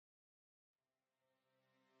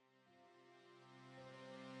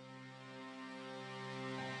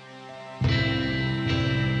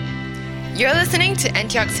You're listening to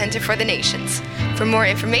Antioch Center for the Nations. For more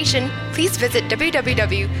information, please visit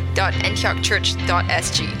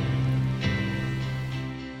www.antiochchurch.sg.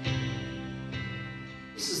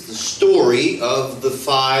 This is the story of the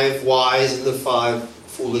 5 wise and the 5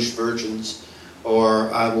 foolish virgins,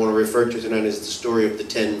 or I want to refer to tonight as the story of the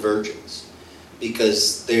 10 virgins,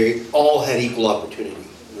 because they all had equal opportunity.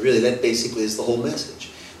 Really, that basically is the whole message.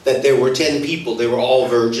 That there were 10 people, they were all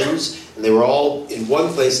virgins, and they were all in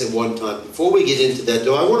one place at one time. Before we get into that,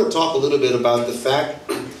 though, I want to talk a little bit about the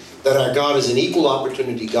fact that our God is an equal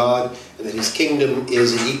opportunity God, and that His kingdom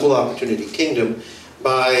is an equal opportunity kingdom,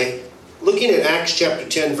 by looking at Acts chapter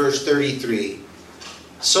 10, verse 33.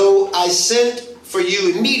 So I sent for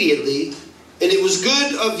you immediately, and it was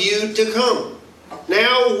good of you to come.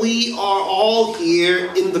 Now we are all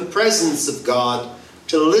here in the presence of God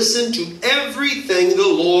to listen to everything the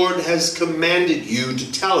Lord has commanded you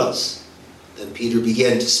to tell us. Then Peter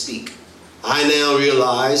began to speak. I now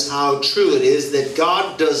realize how true it is that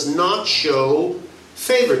God does not show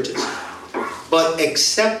favoritism, but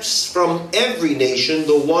accepts from every nation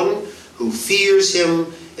the one who fears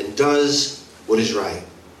Him and does what is right.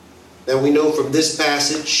 Now we know from this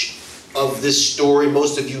passage of this story,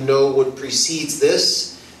 most of you know what precedes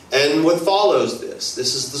this and what follows this.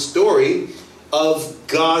 This is the story of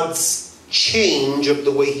God's change of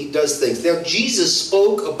the way He does things. Now, Jesus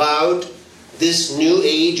spoke about this new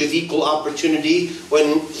age of equal opportunity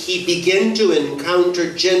when He began to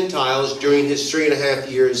encounter Gentiles during His 3.5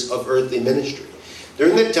 years of earthly ministry.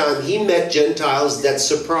 During that time, He met Gentiles that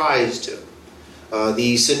surprised Him.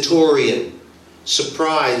 The centurion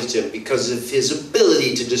surprised Him because of his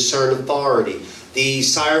ability to discern authority. The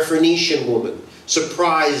Syrophoenician woman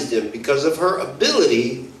surprised Him because of her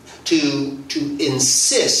ability to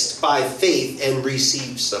insist by faith and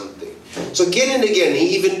receive something. So again and again,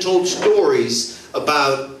 He even told stories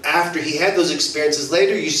about after He had those experiences.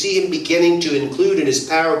 Later, you see Him beginning to include in His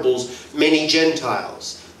parables many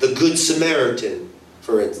Gentiles. The Good Samaritan,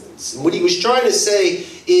 for instance. And what He was trying to say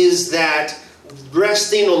is that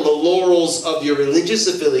resting on the laurels of your religious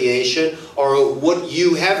affiliation or what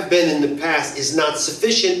you have been in the past is not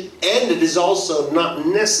sufficient, and it is also not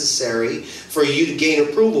necessary for you to gain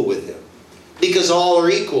approval with Him, because all are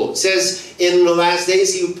equal. It says in the last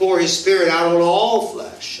days He would pour His Spirit out on all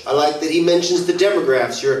flesh. I like that He mentions the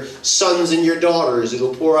demographics, your sons and your daughters. It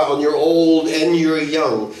will pour out on your old and your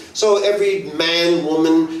young. So every man,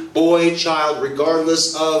 woman, boy, child,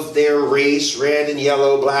 regardless of their race, red and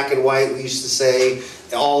yellow, black and white, we used to say,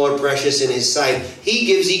 all are precious in His sight. He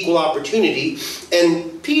gives equal opportunity.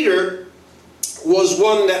 And Peter was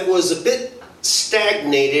one that was a bit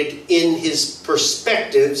stagnated in his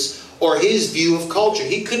perspectives or his view of culture.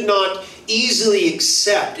 He could not easily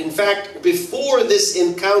accept. In fact, before this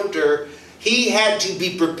encounter, he had to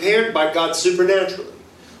be prepared by God supernaturally.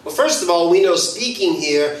 Well, first of all, we know speaking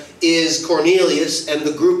here is Cornelius and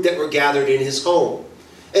the group that were gathered in his home.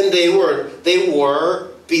 And they were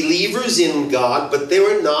believers in God, but they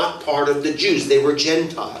were not part of the Jews. They were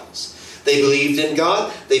Gentiles. They believed in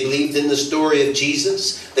God. They believed in the story of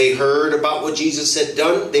Jesus. They heard about what Jesus had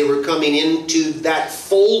done. They were coming into that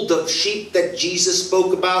fold of sheep that Jesus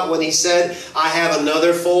spoke about when He said, I have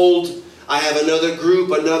another fold, I have another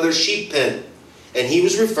group, another sheep pen. And He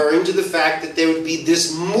was referring to the fact that there would be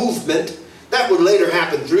this movement that would later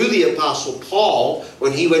happen through the Apostle Paul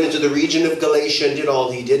when he went into the region of Galatia and did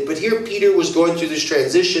all he did. But here Peter was going through this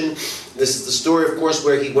transition. This is the story, of course,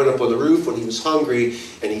 where he went up on the roof when he was hungry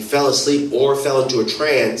and he fell asleep or fell into a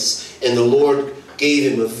trance. And the Lord gave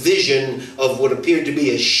him a vision of what appeared to be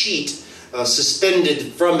a sheet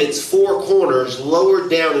suspended from its 4 corners, lowered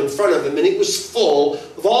down in front of him. And it was full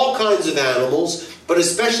of all kinds of animals, but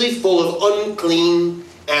especially full of unclean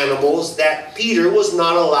animals that Peter was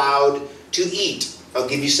not allowed to eat. I'll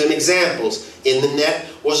give you some examples. In the net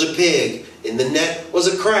was a pig. In the net was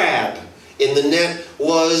a crab. In the net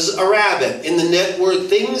was a rabbit. In the net were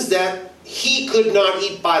things that he could not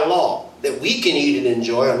eat by law, that we can eat and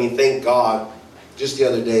enjoy. I mean, thank God. Just the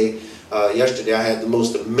other day, yesterday, I had the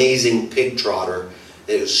most amazing pig trotter.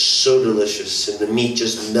 It was so delicious, and the meat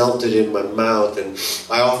just melted in my mouth. And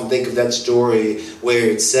I often think of that story where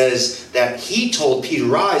it says that He told Peter,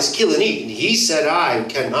 rise, kill and eat. And he said, I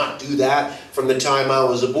cannot do that. From the time I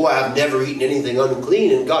was a boy, I've never eaten anything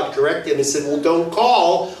unclean. And God corrected him and said, well, don't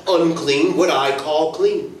call unclean what I call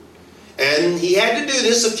clean. And he had to do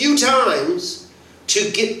this a few times to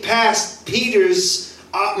get past Peter's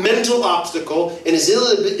mental obstacle and his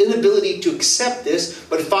inability to accept this,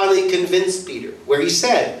 but it finally convinced Peter, where he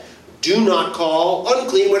said, do not call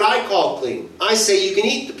unclean what I call clean. I say you can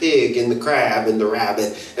eat the pig and the crab and the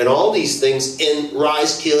rabbit and all these things and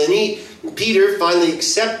rise, kill, and eat. Peter finally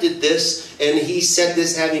accepted this, and he said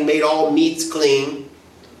this having made all meats clean.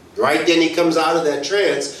 Right then he comes out of that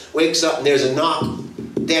trance, wakes up, and there's a knock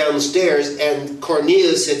downstairs, and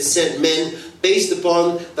Cornelius had sent men based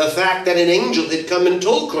upon the fact that an angel had come and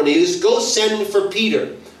told Cornelius, go send for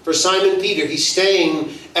Peter, for Simon Peter. He's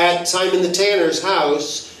staying at Simon the tanner's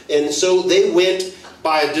house. And so they went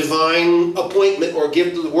by a divine appointment, or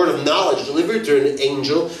give the word of knowledge delivered to an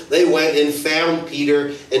angel. They went and found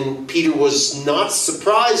Peter, and Peter was not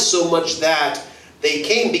surprised so much that they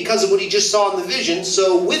came because of what he just saw in the vision.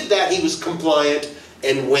 So with that, he was compliant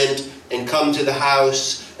and went and come to the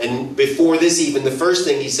house. And before this even, the first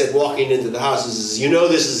thing he said walking into the house is, you know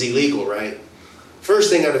this is illegal, right? First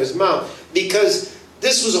thing out of his mouth. Because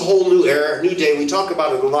this was a whole new era, new day. We talk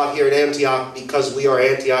about it a lot here at Antioch because we are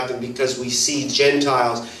Antioch and because we see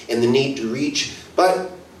Gentiles and the need to reach. But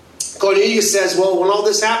Cornelius says, well, when all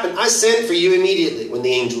this happened, I sent for you immediately when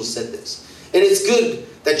the angel said this. And it's good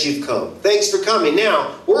that you've come. Thanks for coming.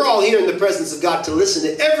 Now, we're all here in the presence of God to listen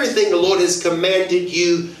to everything the Lord has commanded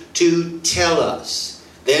you to tell us.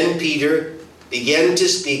 Then Peter began to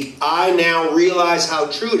speak. I now realize how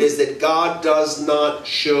true it is that God does not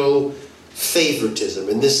show favoritism.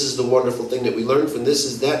 And this is the wonderful thing that we learned from this,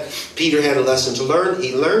 is that Peter had a lesson to learn.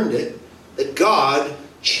 He learned it, that God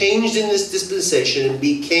changed in this dispensation and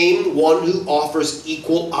became one who offers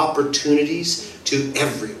equal opportunities to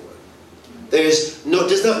everyone. It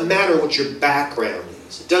does not matter what your background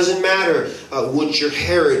is. It doesn't matter what your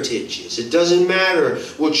heritage is. It doesn't matter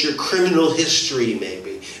what your criminal history may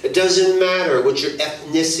be. It doesn't matter what your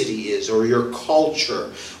ethnicity is, or your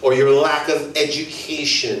culture, or your lack of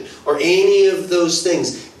education, or any of those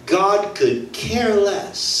things. God could care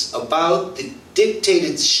less about the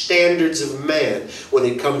dictated standards of man when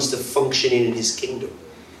it comes to functioning in his kingdom.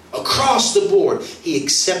 Across the board, he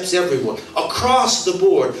accepts everyone. Across the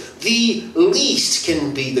board, the least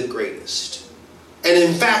can be the greatest. And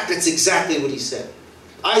in fact, that's exactly what he said.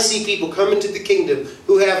 I see people come into the kingdom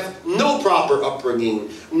who have no proper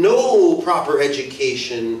upbringing, no proper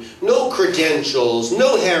education, no credentials,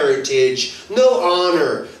 no heritage, no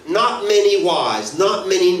honor, not many wise, not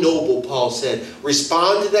many noble, Paul said.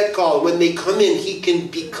 Respond to that call. And when they come in, he can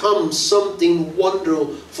become something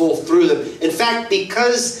wonderful through them. In fact,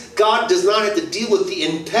 because God does not have to deal with the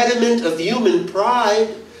impediment of human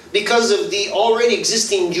pride, because of the already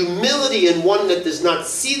existing humility in one that does not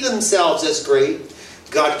see themselves as great,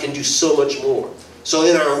 God can do so much more. So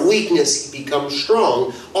in our weakness, he becomes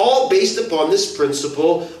strong, all based upon this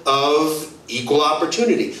principle of equal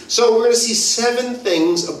opportunity. So we're going to see 7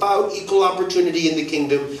 things about equal opportunity in the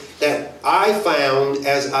kingdom that I found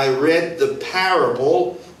as I read the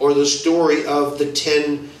parable or the story of the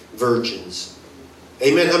 10 virgins.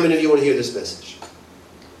 Amen. How many of you want to hear this message?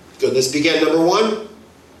 Good. Let's begin. Number 1,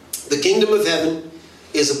 the kingdom of heaven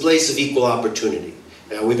is a place of equal opportunity.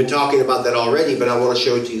 Now, we've been talking about that already, but I want to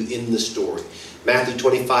show it to you in the story. Matthew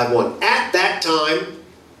 25:1. At that time,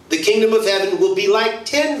 the kingdom of heaven will be like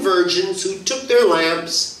 10 virgins who took their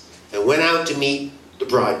lamps and went out to meet the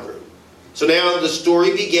bridegroom. So now the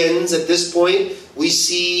story begins. At this point, we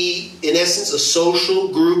see, in essence, a social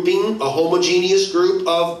grouping, a homogeneous group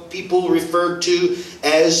of people referred to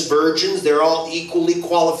as virgins. They're all equally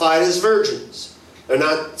qualified as virgins. They're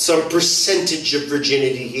not some percentage of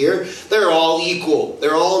virginity here. They're all equal.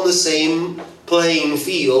 They're all in the same playing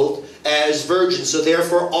field as virgins. So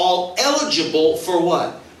therefore all eligible for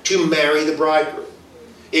what? To marry the bridegroom.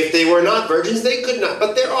 If they were not virgins, they could not.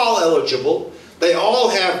 But they're all eligible. They all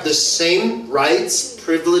have the same rights,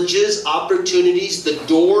 privileges, opportunities. The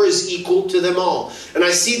door is equal to them all. And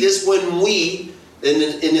I see this when we, in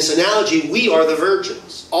this analogy, we are the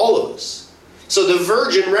virgins. All of us. So the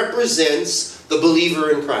virgin represents the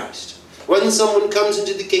believer in Christ. When someone comes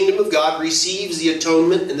into the kingdom of God, receives the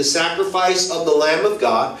atonement and the sacrifice of the Lamb of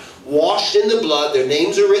God, washed in the blood, their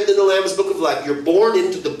names are written in the Lamb's Book of Life, you're born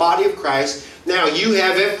into the body of Christ. Now you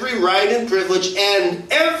have every right and privilege, and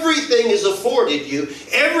everything is afforded you.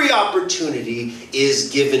 Every opportunity is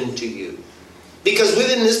given to you. Because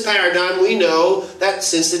within this paradigm, we know that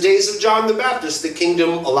since the days of John the Baptist, the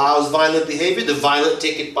kingdom allows violent behavior, the violent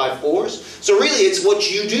take it by force. So really, it's what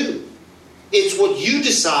you do. It's what you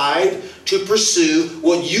decide to pursue,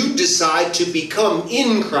 what you decide to become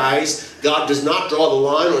in Christ. God does not draw the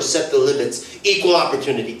line or set the limits. Equal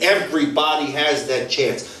opportunity. Everybody has that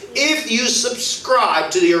chance. If you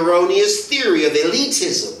subscribe to the erroneous theory of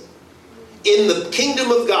elitism in the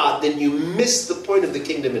kingdom of God, then you miss the point of the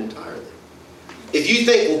kingdom entirely. If you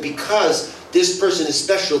think, well, because this person is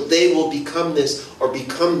special, they will become this or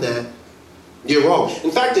become that, you're wrong.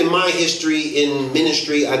 In fact, in my history in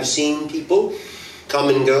ministry, I've seen people come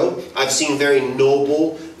and go. I've seen very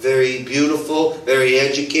noble, very beautiful, very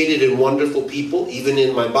educated and wonderful people, even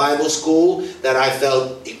in my Bible school, that I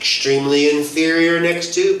felt extremely inferior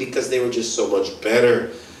next to because they were just so much better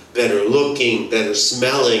looking, better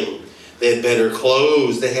smelling. They had better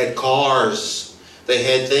clothes, they had cars, they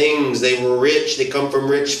had things, they were rich, they come from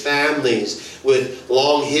rich families with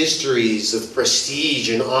long histories of prestige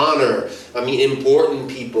and honor. I mean, important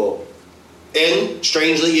people. And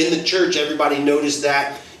strangely, in the church, everybody noticed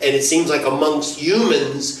that, and it seems like amongst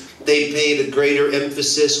humans, they paid a greater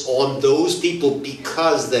emphasis on those people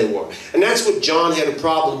because they were. And that's what John had a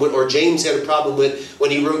problem with, or James had a problem with,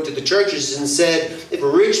 when he wrote to the churches and said, if a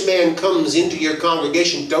rich man comes into your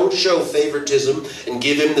congregation, don't show favoritism and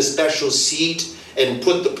give him the special seat and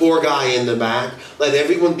put the poor guy in the back. Let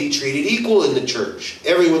everyone be treated equal in the church.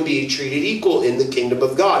 Everyone be treated equal in the kingdom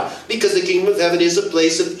of God. Because the kingdom of heaven is a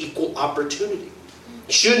place of equal opportunity.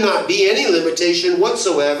 Should not be any limitation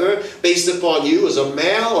whatsoever based upon you as a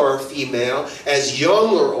male or a female, as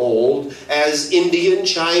young or old, as Indian,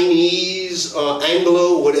 Chinese,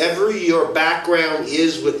 Anglo, whatever your background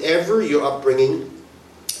is, whatever your upbringing.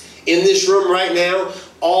 In this room right now,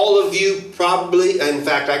 all of you probably, in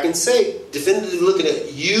fact, I can say, definitively looking at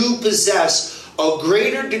it, you possess a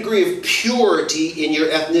greater degree of purity in your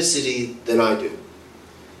ethnicity than I do.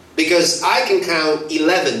 Because I can count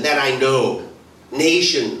 11 that I know,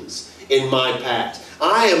 nations in my past.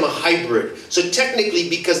 I am a hybrid. So technically,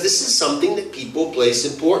 because this is something that people place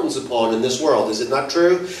importance upon in this world, is it not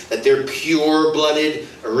true? That they're pure-blooded,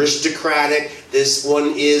 aristocratic. This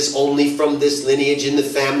one is only from this lineage, and the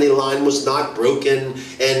family line was not broken.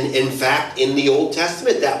 And in fact, in the Old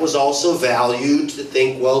Testament, that was also valued to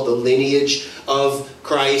think, well, the lineage of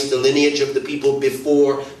Christ, the lineage of the people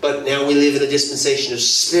before. But now we live in a dispensation of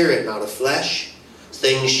spirit, not of flesh.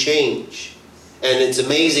 Things change. And it's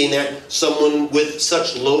amazing that someone with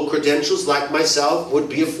such low credentials like myself would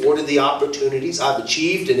be afforded the opportunities I've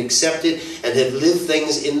achieved and accepted and have lived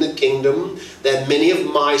things in the kingdom that many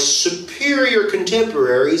of my superior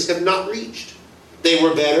contemporaries have not reached. They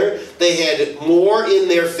were better. They had more in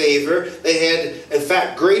their favor. They had, in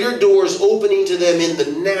fact, greater doors opening to them in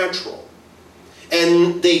the natural.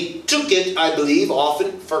 And they took it, I believe,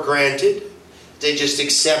 often for granted. They just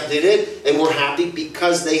accepted it and were happy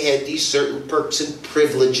because they had these certain perks and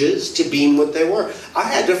privileges to being what they were. I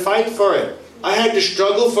had to fight for it. I had to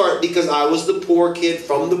struggle for it because I was the poor kid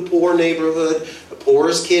from the poor neighborhood, the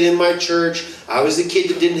poorest kid in my church. I was the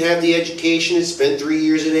kid that didn't have the education, had spent 3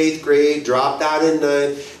 years in 8th grade, dropped out in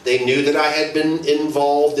 9th. They knew that I had been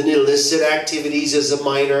involved in illicit activities as a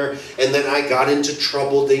minor and that I got into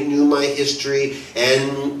trouble. They knew my history,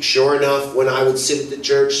 and sure enough, when I would sit at the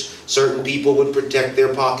church, certain people would protect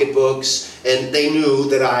their pocketbooks, and they knew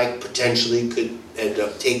that I potentially could end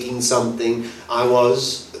up taking something. I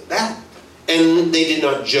was that. And they did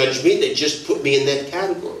not judge me, they just put me in that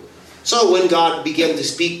category. So when God began to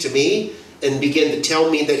speak to me and began to tell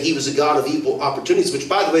me that He was a God of equal opportunities, which,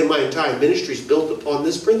 by the way, my entire ministry is built upon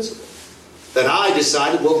this principle, that I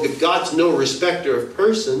decided, well, if God's no respecter of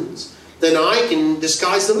persons, then I can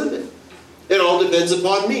disguise the limit. It all depends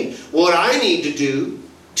upon me. What I need to do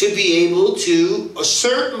to be able to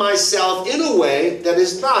assert myself in a way that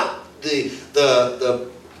is not the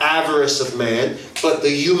avarice of man, but the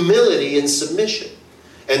humility and submission.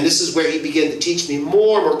 And this is where He began to teach me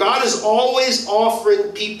more and more. God is always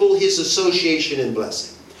offering people His association and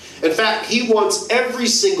blessing. In fact, He wants every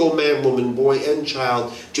single man, woman, boy, and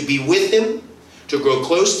child to be with Him, to grow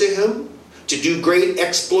close to Him, to do great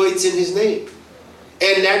exploits in His name.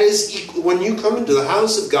 And that is equal. When you come into the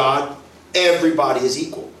house of God, everybody is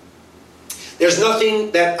equal. There's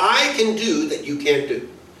nothing that I can do that you can't do.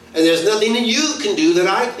 And there's nothing that you can do that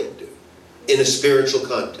I can't do in a spiritual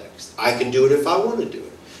context. I can do it if I want to do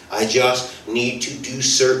it. I just need to do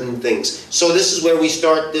certain things. So this is where we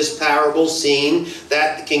start this parable, seeing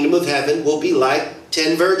that the kingdom of heaven will be like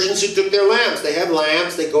 10 virgins who took their lamps. They have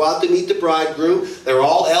lamps. They go out to meet the bridegroom. They're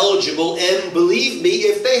all eligible. And believe me,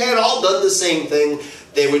 if they had all done the same thing,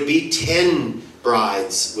 there would be 10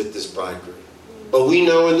 brides with this bridegroom. But we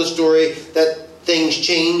know in the story that things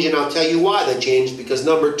change, and I'll tell you why they change. Because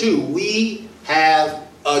number 2, we have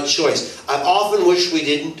a choice. I often wish we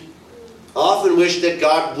didn't. I often wish that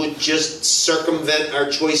God would just circumvent our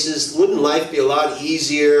choices. Wouldn't life be a lot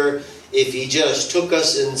easier if He just took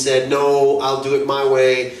us and said, no, I'll do it my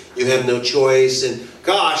way. You have no choice. And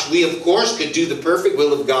gosh, we of course could do the perfect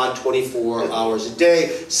will of God 24 hours a day,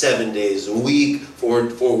 7 days a week,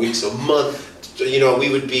 4 weeks a month. You know, we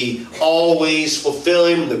would be always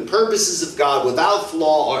fulfilling the purposes of God without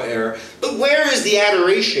flaw or error. But where is the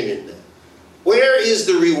adoration in that? Where is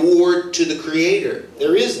the reward to the Creator?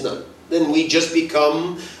 There is none. Then we just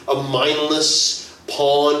become a mindless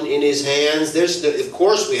pawn in His hands. Of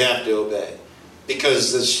course we have to obey,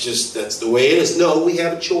 because that's the way it is. No, we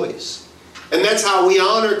have a choice. And that's how we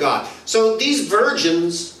honor God. So these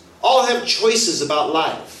virgins all have choices about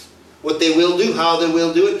life. What they will do, how they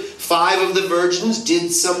will do it. 5 of the virgins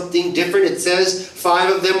did something different. It says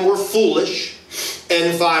 5 of them were foolish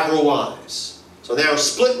and 5 were wise. So now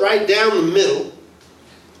split right down the middle.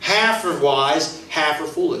 Half are wise, half are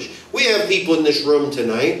foolish. We have people in this room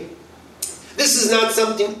tonight. This is not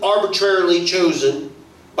something arbitrarily chosen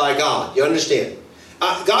by God. You understand?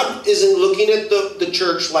 God isn't looking at the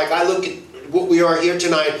church like I look at what we are here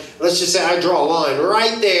tonight. Let's just say I draw a line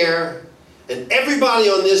right there, and everybody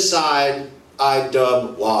on this side I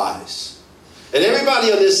dub wise. And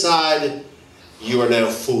everybody on this side, you are now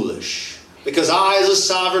foolish. Because I, as a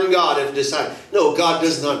sovereign God, have decided. No, God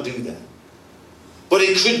does not do that. But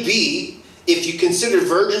it could be, if you consider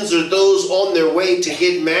virgins are those on their way to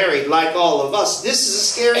get married, like all of us, this is a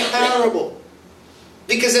scary parable.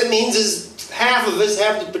 Because that means half of us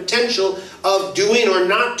have the potential of doing or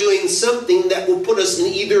not doing something that will put us in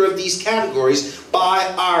either of these categories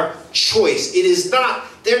by our choice. It is not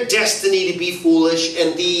their destiny to be foolish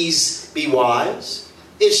and these be wise.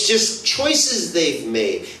 It's just choices they've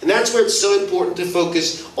made. And that's where it's so important to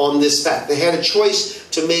focus on this fact. They had a choice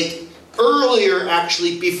to make earlier,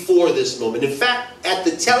 actually, before this moment. In fact, at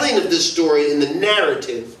the telling of this story in the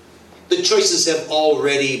narrative, the choices have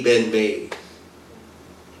already been made.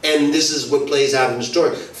 And this is what plays out in the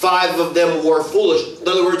story. 5 of them were foolish. In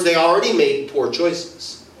other words, they already made poor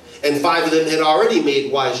choices. And 5 of them had already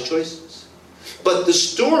made wise choices. But the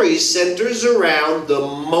story centers around the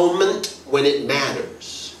moment when it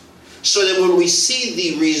matters. So that when we see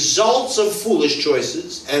the results of foolish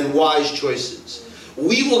choices and wise choices,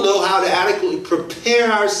 we will know how to adequately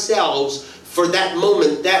prepare ourselves for that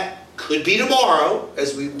moment. That could be tomorrow,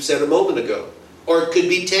 as we said a moment ago. Or it could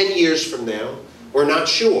be 10 years from now. We're not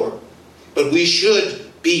sure. But we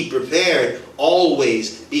should be prepared.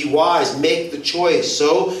 Always be wise. Make the choice.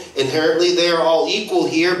 So inherently they are all equal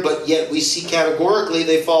here, but yet we see categorically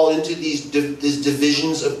they fall into these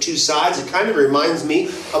divisions of 2 sides. It kind of reminds me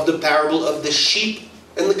of the parable of the sheep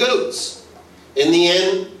and the goats. In the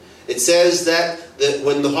end, it says that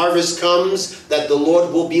when the harvest comes, that the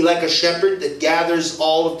Lord will be like a shepherd that gathers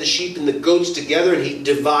all of the sheep and the goats together, and He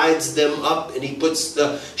divides them up, and He puts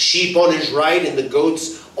the sheep on His right and the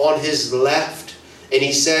goats on His left. And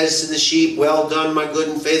He says to the sheep, "Well done, my good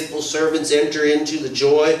and faithful servants, enter into the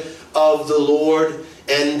joy of the Lord."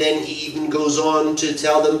 And then He even goes on to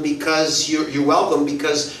tell them, because you're welcome,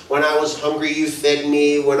 because when I was hungry you fed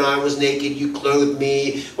me, when I was naked you clothed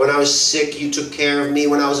me, when I was sick you took care of me,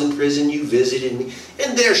 when I was in prison you visited me.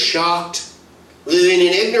 And they're shocked, living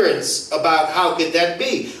in ignorance about how could that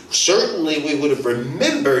be. Certainly we would have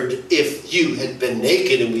remembered if you had been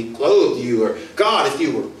naked and we clothed you, or God, if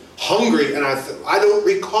you were hungry. And I don't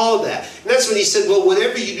recall that. And that's when He said, well,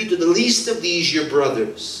 whatever you do to the least of these, your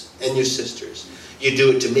brothers and your sisters, you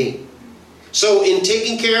do it to me. So in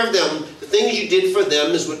taking care of them, the things you did for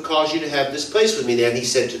them is what caused you to have this place with me. And He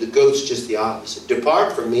said to the goats just the opposite.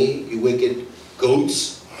 Depart from me, you wicked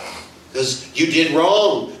goats, because you did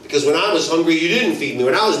wrong. Because when I was hungry, you didn't feed me.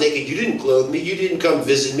 When I was naked, you didn't clothe me. You didn't come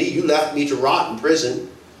visit me. You left me to rot in prison.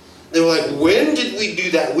 They were like, when did we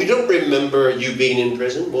do that? We don't remember you being in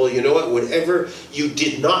prison. Well, you know what? Whatever you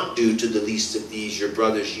did not do to the least of these, your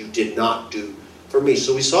brothers, you did not do for me.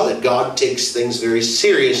 So we saw that God takes things very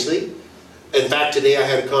seriously. In fact, today I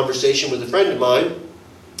had a conversation with a friend of mine,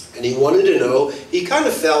 and he wanted to know, he kind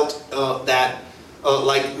of felt that,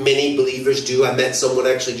 like many believers do, I met someone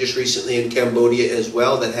actually just recently in Cambodia as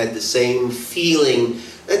well that had the same feeling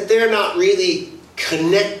that they're not really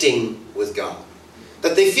connecting with God.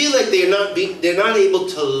 That they feel like they're not able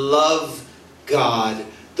to love God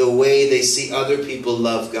the way they see other people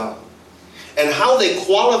love God. And how they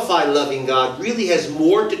qualify loving God really has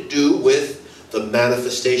more to do with the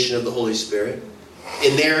manifestation of the Holy Spirit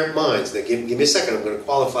in their minds. Now, give me a second, I'm going to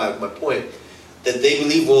qualify my point. That they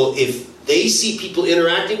believe, well, if they see people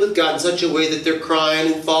interacting with God in such a way that they're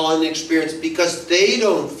crying and falling and experiencing, because they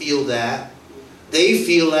don't feel that, they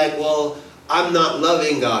feel like, well, I'm not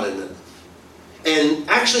loving God enough. And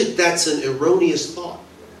actually, that's an erroneous thought.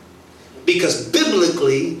 Because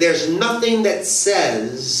biblically, there's nothing that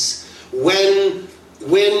says when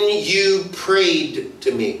you prayed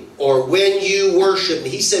to me, or when you worshiped me.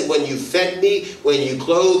 He said, when you fed me, when you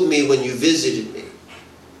clothed me, when you visited me.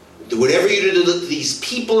 Whatever you did to these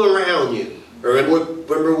people around you. Remember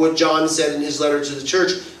Remember what John said in his letter to the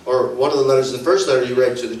church, or one of the letters, the first letter he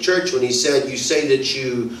read to the church, when he said, you say that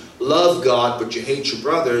you love God, but you hate your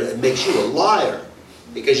brother, it makes you a liar.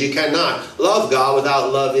 Because you cannot love God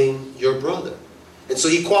without loving your brother. And so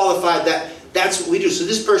he qualified that. That's what we do. So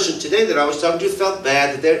this person today that I was talking to felt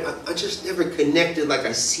bad that I just never connected like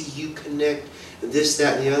I see you connect, and this,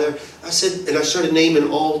 that, and the other. I said, and I started naming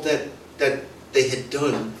all that they had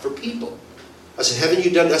done for people. I said, haven't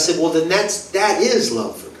you done? I said, well, then that is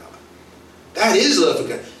love for God. That is love for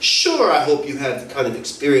God. Sure, I hope you have the kind of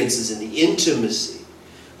experiences in the intimacy,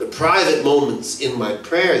 the private moments in my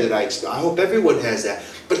prayer that I experience. I hope everyone has that.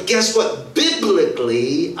 But guess what?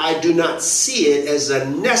 Biblically, I do not see it as a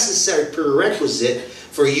necessary prerequisite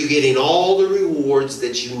for you getting all the rewards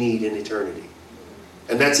that you need in eternity.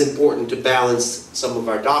 And that's important to balance some of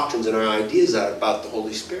our doctrines and our ideas out about the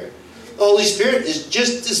Holy Spirit. The Holy Spirit is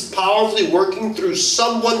just as powerfully working through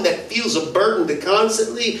someone that feels a burden to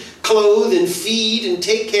constantly clothe and feed and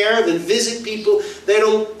take care of and visit people. They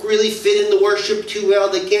don't really fit in the worship too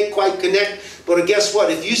well. They can't quite connect. But guess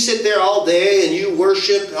what? If you sit there all day and you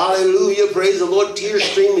worship, hallelujah, praise the Lord, tears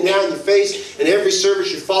streaming down your face, and every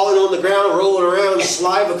service you're falling on the ground, rolling around,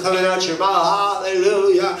 saliva coming out your mouth,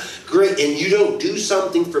 hallelujah, great, and you don't do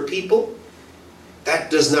something for people,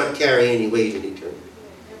 that does not carry any weight in eternity.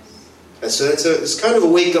 And so it's kind of a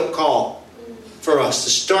wake-up call for us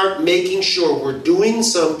to start making sure we're doing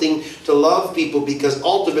something to love people, because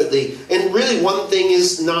ultimately, and really one thing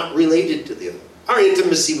is not related to the other. Our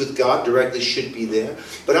intimacy with God directly should be there.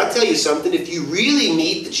 But I'll tell you something, if you really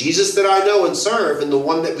meet the Jesus that I know and serve, and the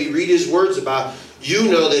one that we read his words about,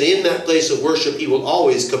 you know that in that place of worship, he will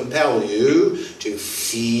always compel you to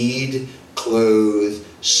feed, clothe,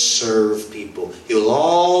 serve people.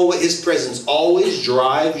 His presence always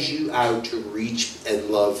drives you out to reach and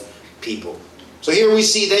love people. So here we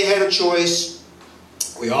see they had a choice.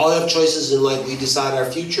 We all have choices in life. We decide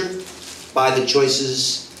our future by the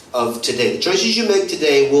choices of today. The choices you make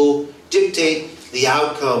today will dictate the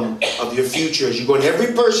outcome of your future as you go. And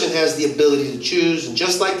every person has the ability to choose. And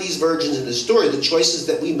just like these virgins in the story, the choices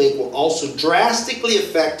that we make will also drastically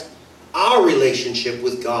affect our relationship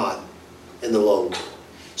with God in the long term.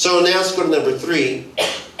 So now let's go to number 3.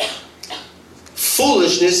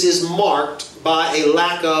 Foolishness is marked by a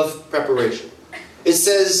lack of preparation. It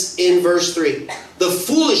says in verse 3, the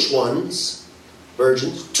foolish ones,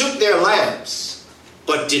 virgins, took their lamps,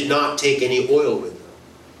 but did not take any oil with them.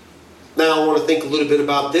 Now I want to think a little bit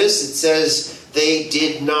about this. It says they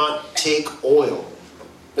did not take oil.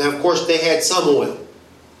 Now of course they had some oil,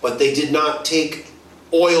 but they did not take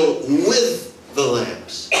oil with the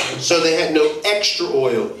lamps. So they had no extra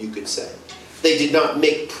oil, you could say. They did not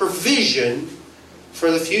make provision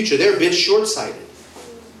for the future. They're a bit short-sighted.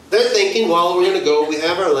 They're thinking, well, we're going to go, we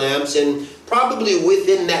have our lamps, and probably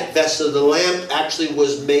within that vessel, the lamp actually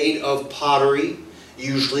was made of pottery.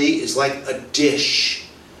 Usually it's like a dish.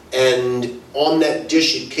 And on that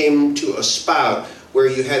dish it came to a spout where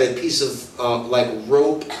you had a piece of like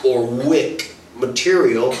rope or wick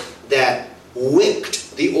material that wicked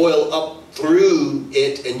the oil up through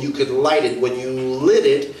it, and you could light it. When you lit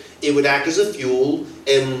it, it would act as a fuel,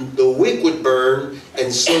 and the wick would burn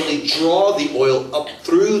and slowly draw the oil up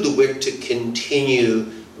through the wick to continue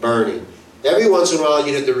burning. Every once in a while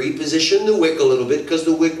you'd have to reposition the wick a little bit because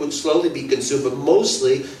the wick would slowly be consumed, but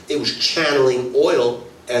mostly it was channeling oil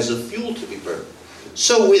as a fuel to be burned.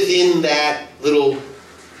 So within that little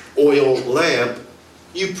oil lamp,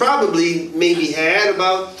 you probably maybe had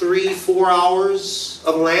about 3-4 hours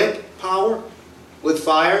of lamp power with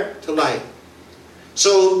fire to light.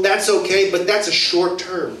 So that's okay, but that's a short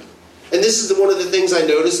term. And this is one of the things I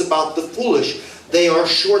notice about the foolish. They are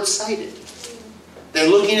short-sighted. They're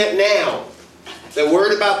looking at now. They're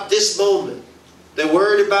worried about this moment. They're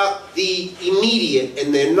worried about the immediate,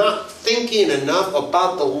 and they're not thinking enough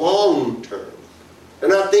about the long term. They're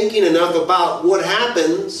not thinking enough about what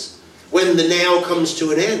happens when the now comes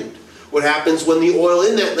to an end. What happens when the oil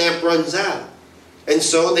in that lamp runs out. And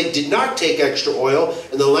so they did not take extra oil,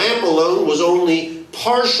 and the lamp alone was only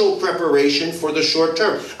partial preparation for the short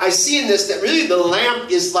term. I see in this that really the lamp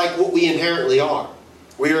is like what we inherently are.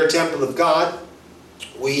 We are a temple of God.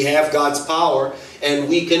 We have God's power, and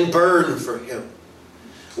we can burn for Him.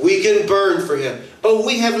 We can burn for Him. But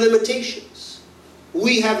we have limitations.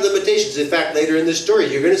 We have limitations. In fact, later in the story,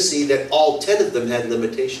 you're going to see that all 10 of them had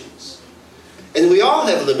limitations. And we all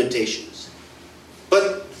have limitations.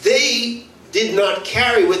 But they did not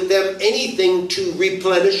carry with them anything to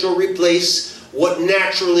replenish or replace what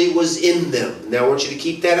naturally was in them. Now I want you to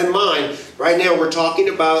keep that in mind. Right now we're talking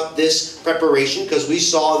about this preparation because we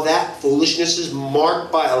saw that foolishness is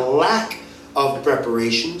marked by a lack of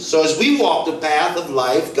preparation. So as we walk the path of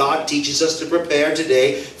life, God teaches us to prepare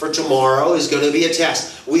today for tomorrow is going to be a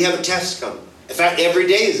test. We have a test coming. In fact, every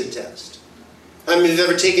day is a test. How many of you have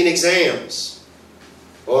ever taken exams?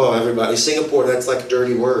 Oh, everybody. Singapore, that's like a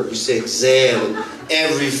dirty word. You say exam and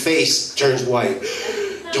every face turns white.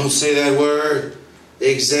 Don't say that word.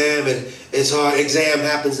 Exam, it's hard. Exam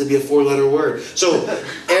happens to be a 4-letter word. So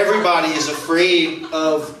everybody is afraid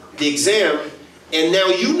of the exam. And now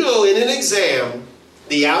you know in an exam,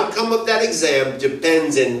 the outcome of that exam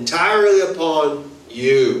depends entirely upon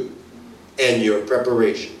you and your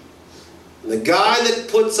preparation. And the guy that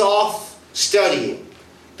puts off studying,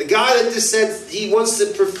 the guy that just says he wants to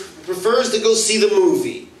prefers to go see the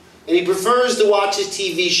movie, and he prefers to watch his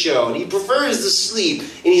TV show, and he prefers to sleep,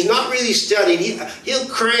 and he's not really studying. He'll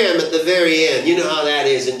cram at the very end. You know how that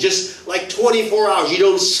is. And just like 24 hours, you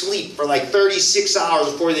don't sleep for like 36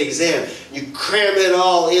 hours before the exam. You cram it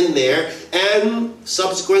all in there, and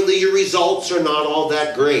subsequently your results are not all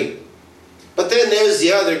that great. But then there's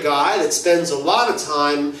the other guy that spends a lot of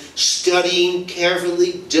time studying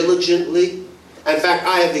carefully, diligently. In fact,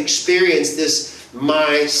 I have experienced this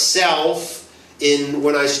myself.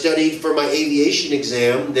 When I studied for my aviation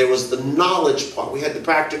exam, there was the knowledge part. We had the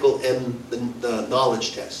practical and the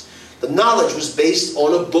knowledge test. The knowledge was based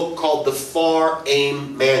on a book called the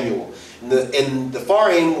FAR-AIM Manual. And the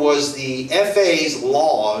FAR-AIM was the FAA's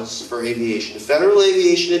laws for aviation, the Federal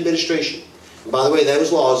Aviation Administration. And by the way,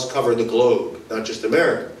 those laws cover the globe, not just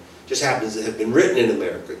America. It just happens to have been written in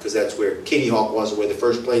America because that's where Kitty Hawk was and where the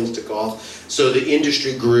first planes took off. So the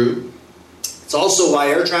industry grew. It's also why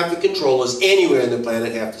air traffic controllers anywhere on the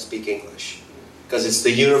planet have to speak English, because it's the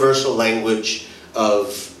universal language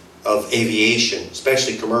of aviation,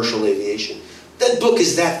 especially commercial aviation. That book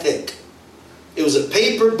is that thick. It was a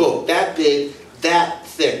paper book, that big, that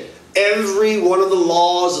thick. Every one of the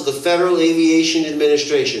laws of the Federal Aviation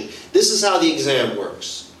Administration. This is how the exam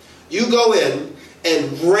works. You go in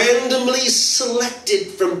and randomly selected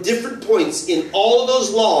from different points in all of those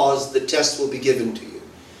laws, the test will be given to you.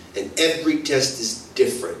 And every test is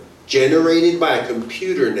different, generated by a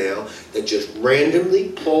computer now that just randomly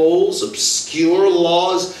pulls obscure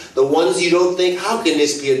laws, the ones you don't think, how can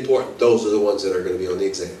this be important? Those are the ones that are going to be on the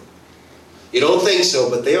exam. You don't think so,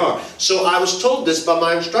 but they are. So I was told this by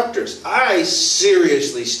my instructors. I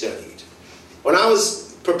seriously studied. When I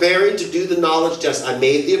was preparing to do the knowledge test, I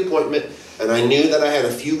made the appointment, and I knew that I had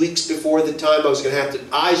a few weeks before the time I was going to have to.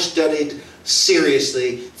 I studied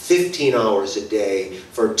seriously 15 hours a day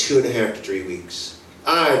for 2.5 to 3 weeks.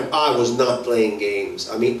 I was not playing games.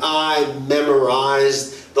 I mean, I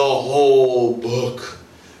memorized the whole book.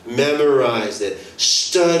 Memorized it.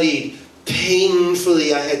 Studied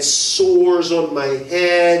painfully. I had sores on my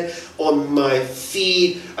head, on my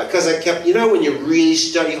feet, because I kept, you know when you really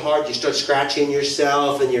study hard, you start scratching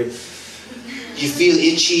yourself and you feel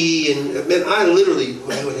itchy, and I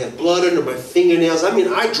would have blood under my fingernails. I mean,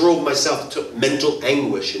 I drove myself to mental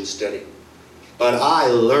anguish in studying. But I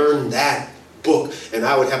learned that book, and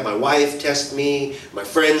I would have my wife test me, my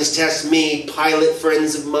friends test me, pilot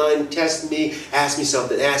friends of mine test me, ask me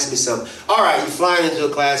something. All right, you're flying into a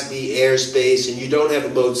Class B airspace, and you don't have a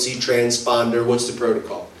Mode C transponder. What's the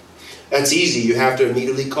protocol? That's easy. You have to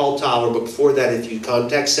immediately call tower, but before that, if you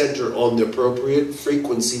contact center on the appropriate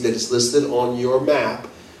frequency that is listed on your map,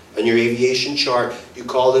 on your aviation chart, you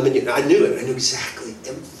call them, and I knew it. I knew exactly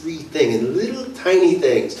everything, and little tiny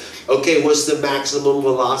things. Okay, what's the maximum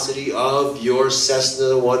velocity of your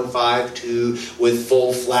Cessna 152 with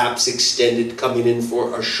full flaps extended coming in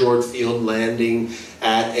for a short field landing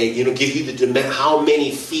at a, give you the how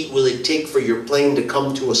many feet will it take for your plane to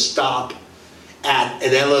come to a stop at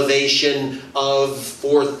an elevation of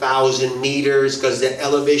 4,000 meters, because the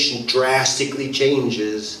elevation drastically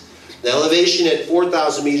changes. The elevation at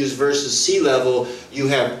 4,000 meters versus sea level, you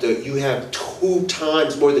have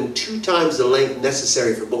more than two times the length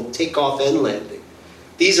necessary for both takeoff and landing.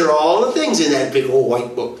 These are all the things in that big old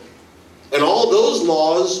white book. And all those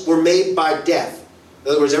laws were made by death. In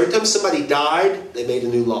other words, every time somebody died, they made a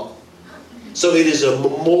new law. So it is a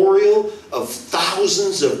memorial of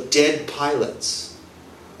thousands of dead pilots.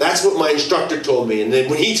 That's what my instructor told me. And then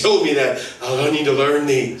when he told me that, I need to learn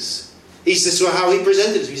these. He says, so how he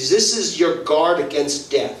presented it. He says, this is your guard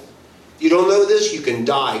against death. You don't know this, you can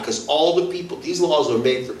die, because all the people, these laws are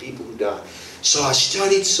made for people who die. So I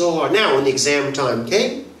studied so hard. Now, when the exam time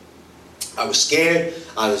came, I was scared,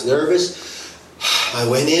 I was nervous. I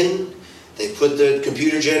went in, they put the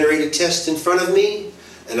computer-generated test in front of me,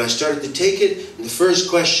 and I started to take it, and the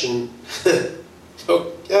first question,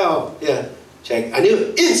 check. I knew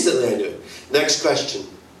it. Instantly I knew it. Next question,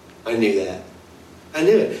 I knew that. I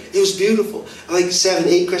knew it. It was beautiful. Like 7,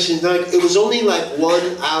 8 questions, 9. It was only like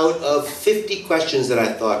 1 out of 50 questions that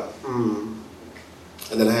I thought, And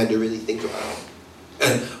then I had to really think about it.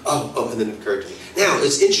 And, and then it occurred to me. Now,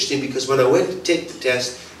 it's interesting because when I went to take the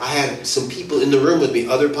test, I had some people in the room with me,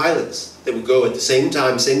 other pilots, that would go at the same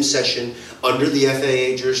time, same session, under the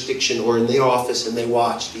FAA jurisdiction or in the office, and they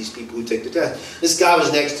watched these people who take the test. This guy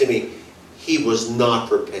was next to me. He was not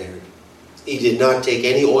prepared. He did not take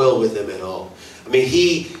any oil with him at all. I mean,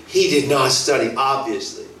 he did not study,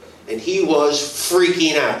 obviously. And he was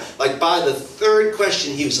freaking out. Like by the 3rd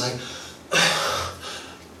question, he was like,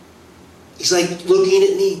 he's like looking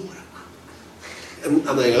at me. I'm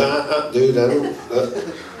like, dude,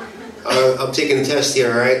 I'm taking a test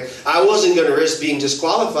here, all right? I wasn't going to risk being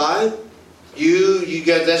disqualified. You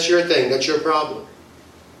got, that's your thing. That's your problem.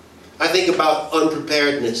 I think about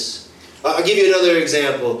unpreparedness. I'll give you another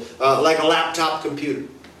example, like a laptop computer.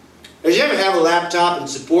 Did you ever have a laptop and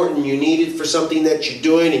it's important and you need it for something that you're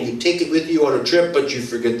doing and you take it with you on a trip, but you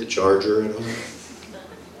forget the charger at home?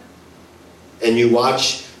 And you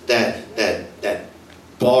watch that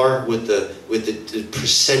bar with the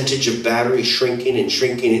percentage of battery shrinking and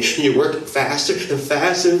shrinking, and you're working faster and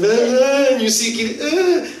faster, and you see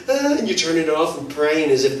and you turn it off and praying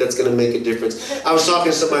as if that's going to make a difference. I was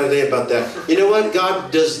talking to somebody today about that. You know what?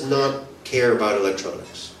 God does not care about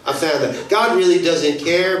electronics. I found that God really doesn't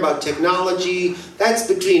care about technology. That's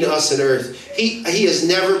between us and earth. He has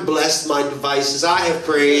never blessed my devices. I have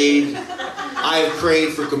prayed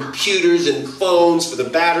for computers and phones, for the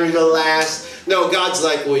battery to last. No, God's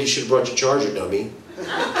like, well, you should have brought your charger, dummy.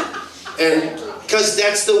 And because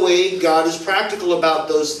that's the way God is practical about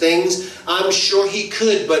those things. I'm sure He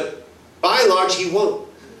could, but by and large, He won't.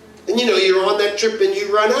 And you know, you're on that trip and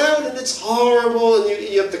you run out and it's horrible and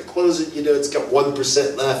you have to close it. You know, it's got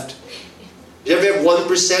 1% left. You ever have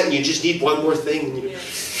 1% and you just need one more thing?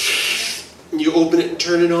 And you open it and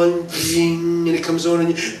turn it on, and it comes on,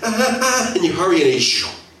 and you hurry and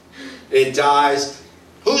it dies.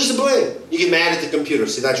 Who's to blame? You get mad at the computer.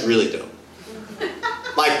 See, that's really dumb.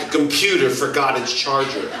 Like the computer forgot its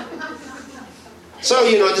charger. So,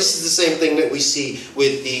 you know, this is the same thing that we see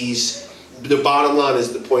with these. The bottom line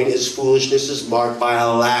is, the point is, foolishness is marked by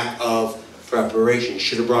a lack of preparation. You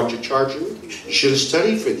should have brought your charger with you. You should have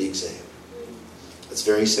studied for the exam. That's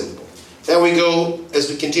very simple. Now we go, as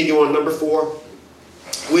we continue on, number 4.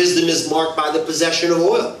 Wisdom is marked by the possession of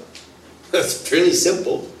oil. That's really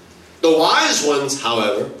simple. The wise ones,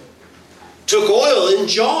 however, took oil in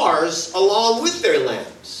jars along with their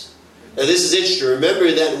lamps. Now this is interesting.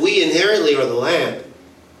 Remember that we inherently are the lamp.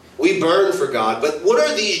 We burn for God. But what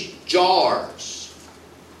are these jars?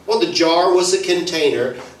 Well, the jar was a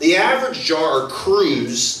container. The average jar or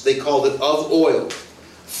cruse, they called it, of oil,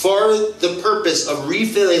 for the purpose of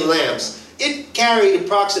refilling lamps. It carried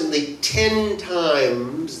approximately 10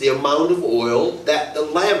 times the amount of oil that the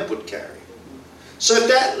lamp would carry. So if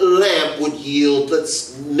that lamp would yield,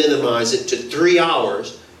 let's minimize it to 3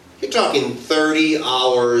 hours, you're talking 30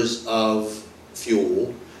 hours of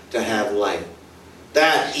fuel to have light.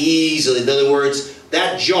 That easily, in other words,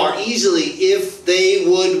 that jar easily, if they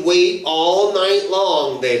would wait all night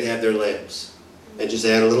long, they'd have their lamps. And just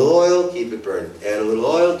add a little oil, keep it burning. Add a little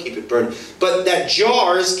oil, keep it burning. But that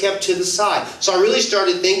jar is kept to the side. So I really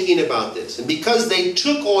started thinking about this. And because they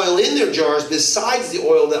took oil in their jars, besides the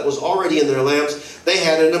oil that was already in their lamps, they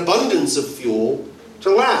had an abundance of fuel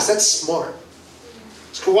to last. That's smart.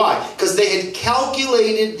 So why? Because they had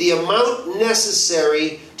calculated the amount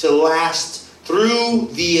necessary to last through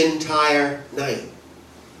the entire night.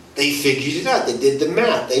 They figured it out. They did the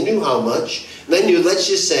math. They knew how much. And they knew, let's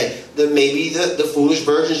just say, that maybe the foolish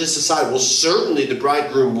virgins just decided, well, certainly the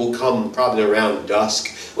bridegroom will come probably around dusk.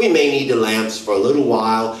 We may need the lamps for a little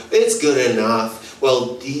while. It's good enough.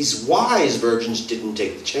 Well, these wise virgins didn't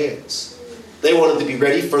take the chance. They wanted to be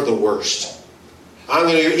ready for the worst.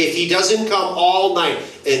 If he doesn't come all night,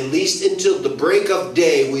 at least until the break of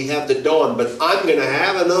day, we have the dawn. But I'm going to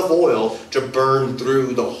have enough oil to burn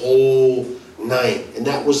through the whole night. And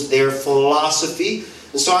that was their philosophy.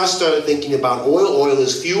 And so I started thinking about oil. Oil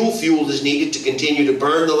is fuel. Fuel is needed to continue to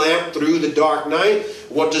burn the lamp through the dark night.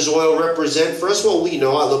 What does oil represent for us? Well, we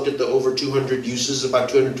know, I looked at the over 200 uses, about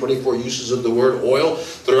 224 uses of the word oil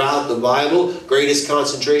throughout the Bible, greatest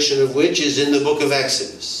concentration of which is in the book of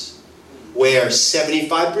Exodus, where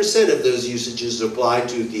 75% of those usages apply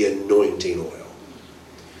to the anointing oil.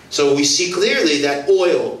 So we see clearly that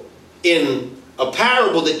oil, in a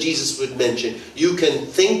parable that Jesus would mention, you can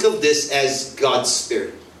think of this as God's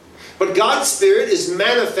Spirit. But God's Spirit is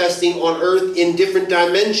manifesting on earth in different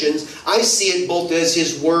dimensions. I see it both as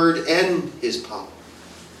His Word and His power.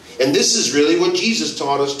 And this is really what Jesus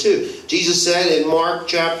taught us too. Jesus said in Mark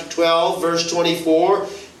chapter 12, verse 24,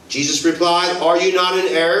 Jesus replied, "Are you not in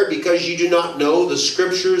error because you do not know the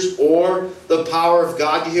Scriptures or the power of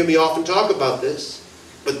God?" You hear me often talk about this.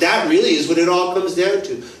 But that really is what it all comes down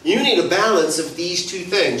to. You need a balance of these two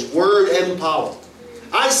things, word and power.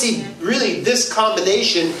 I see really this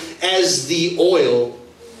combination as the oil,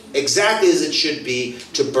 exactly as it should be,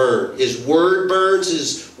 to burn. His word burns.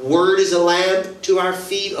 His word is a lamp to our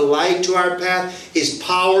feet, a light to our path. His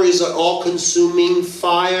power is an all-consuming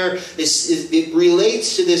fire. It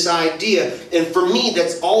relates to this idea. And for me,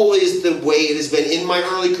 that's always the way it has been. In my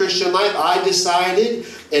early Christian life, I decided,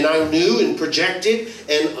 and I knew and projected,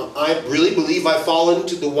 and I really believe I fall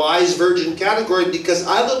into the wise virgin category because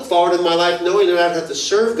I look forward in my life knowing that I'd have to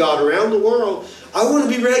serve God around the world. I want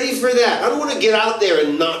to be ready for that. I don't want to get out there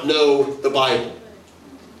and not know the Bible.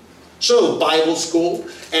 So Bible school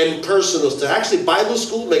and personal stuff. Actually, Bible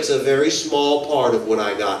school makes a very small part of what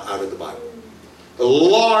I got out of the Bible. A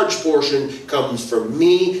large portion comes from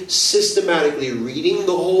me systematically reading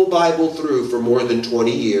the whole Bible through for more than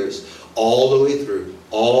 20 years. All the way through.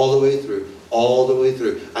 All the way through. All the way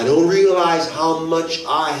through. I don't realize how much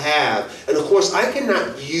I have. And of course, I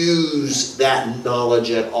cannot use that knowledge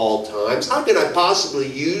at all times. How can I possibly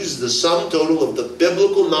use the sum total of the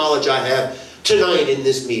biblical knowledge I have tonight in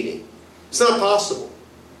this meeting? It's not possible.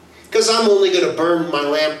 Because I'm only going to burn my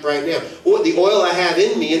lamp right now. Well, the oil I have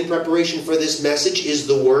in me in preparation for this message is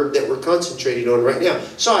the word that we're concentrating on right now.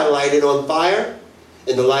 So I light it on fire.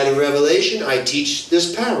 In the light of Revelation, I teach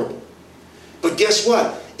this parable. But guess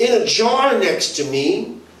what? In a jar next to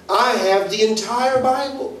me, I have the entire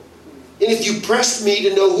Bible. And if you pressed me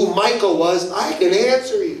to know who Michael was, I can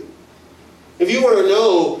answer you. If you want to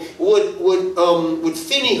know what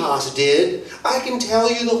Phinehas did, I can tell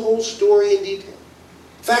you the whole story in detail.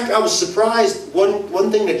 In fact, I was surprised.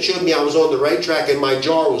 One thing that showed me I was on the right track and my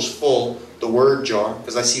jar was full, the word jar,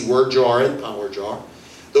 because I see word jar and power jar.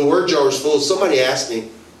 The word jar was full. Somebody asked me,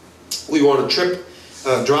 we were on a trip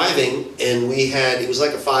driving, and it was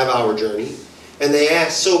like a 5-hour journey. And they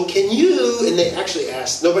asked, so can you, and they actually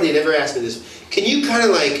asked, nobody had ever asked me this, can you kind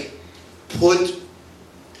of like put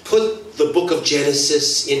the book of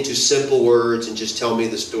Genesis into simple words and just tell me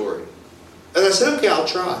the story? And I said, okay, I'll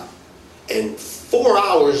try. And 4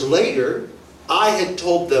 hours later, I had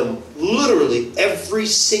told them literally every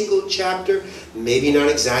single chapter, maybe not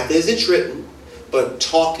exactly as it's written, but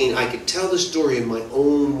talking, I could tell the story in my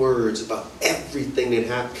own words about everything that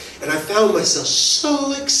happened. And I found myself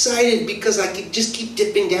so excited because I could just keep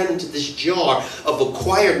dipping down into this jar of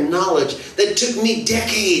acquired knowledge that took me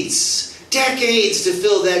decades to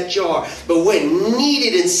fill that jar. But when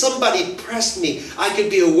needed and somebody pressed me, I could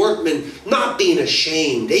be a workman, not being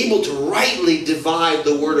ashamed, able to rightly divide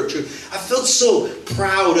the word of truth. I felt so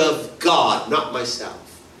proud of God, not myself.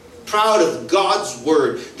 Proud of God's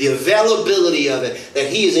word, the availability of it, that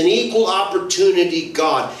He is an equal opportunity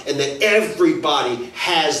God, and that everybody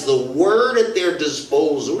has the word at their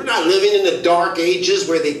disposal. We're not living in the dark ages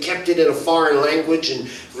where they kept it in a foreign language and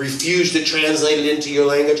refused to translate it into your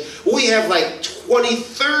language. We have like 20,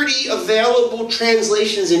 30 available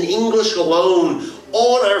translations in English alone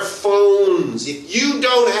on our phones. If you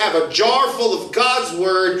don't have a jar full of God's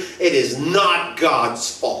word, it is not God's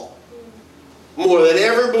fault. More than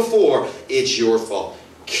ever before, it's your fault.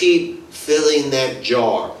 Keep filling that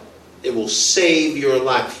jar. It will save your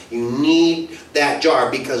life. You need that jar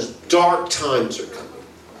because dark times are coming.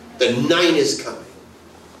 The night is coming.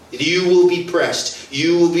 You will be pressed.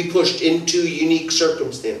 You will be pushed into unique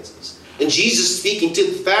circumstances. And Jesus, speaking to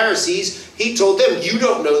the Pharisees, He told them, you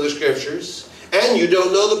don't know the Scriptures, and you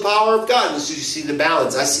don't know the power of God. And so you see the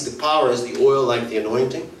balance. I see the power as the oil like the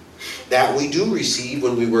anointing. That we do receive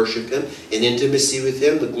when we worship Him. In intimacy with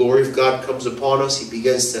Him, the glory of God comes upon us. He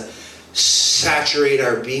begins to saturate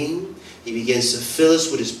our being. He begins to fill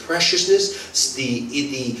us with His preciousness.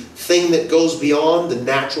 The thing that goes beyond the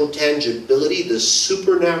natural tangibility, the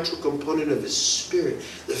supernatural component of His Spirit.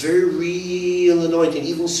 The very real anointing.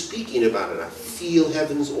 Even speaking about it, I feel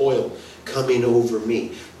heaven's oil coming over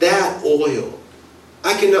me. That oil,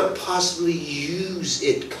 I cannot possibly use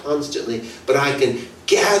it constantly, but I can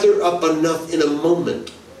gather up enough in a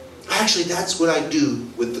moment. Actually, that's what I do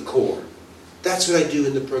with the core. That's what I do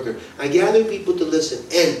in the program. I gather people to listen,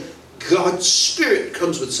 and God's Spirit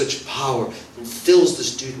comes with such power and fills the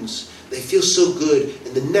students. They feel so good.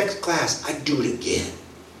 In the next class, I do it again.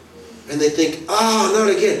 And they think, not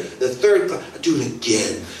again. The third class, do it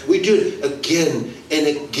again. We do it again and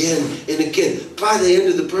again and again. By the end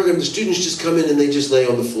of the program, the students just come in and they just lay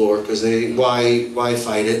on the floor because why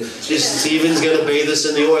fight it? Just Stephen's going to bathe us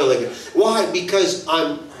in the oil again. Why? Because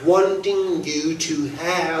I'm wanting you to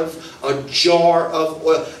have a jar of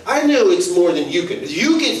oil. I know it's more than you can. If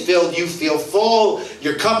you get filled, you feel full.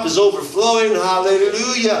 Your cup is overflowing.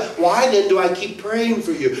 Hallelujah. Why then do I keep praying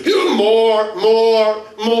for you? You more, more,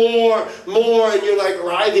 more, more. And you're like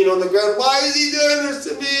writhing on the ground. Why is he doing this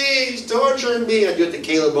to me? He's torturing me. I do it to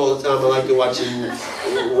Caleb all the time. I like to watch him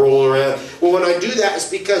roll around. Well, when I do that, it's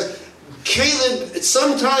because Caleb,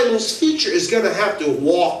 sometime in his future, is going to have to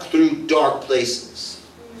walk through dark places.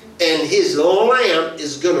 And his lamp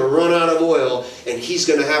is going to run out of oil, and he's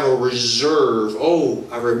going to have a reserve. Oh,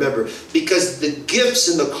 I remember. Because the gifts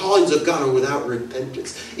and the callings of God are without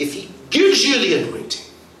repentance. If he gives you the anointing,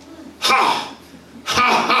 ha! Ha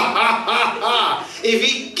ha ha ha ha! If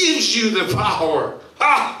he gives you the power,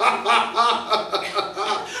 ha ha ha ha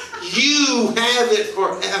ha! You have it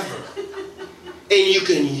forever. And you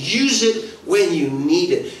can use it when you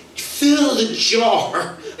need it. Fill the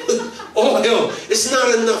jar with oil. It's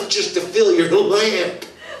not enough just to fill your lamp.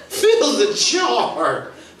 Fill the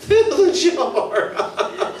jar. Fill the jar.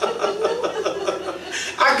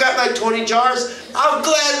 I got like 20 jars. I'll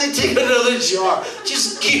gladly take another jar.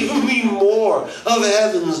 Just give me more of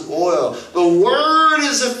heaven's oil. The Word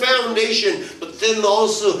is a foundation, but then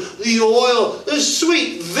also the oil, the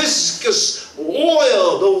sweet, viscous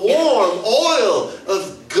oil, the warm oil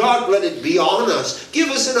of God, let it be on us. Give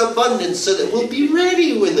us an abundance so that we'll be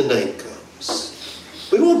ready when the night comes.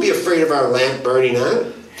 We won't be afraid of our lamp burning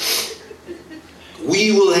out.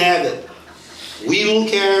 We will have it. We will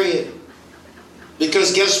carry it.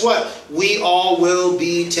 Because guess what? We all will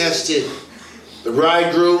be tested. The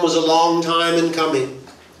bridegroom was a long time in coming.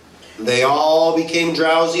 They all became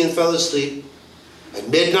drowsy and fell asleep. At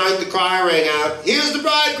midnight the cry rang out, "Here's the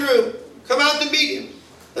bridegroom! Come out to meet him!"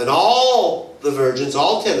 And all the virgins,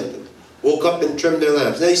 all 10 of them, woke up and trimmed their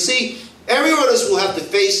lamps. Now you see, every one of us will have to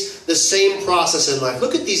face the same process in life.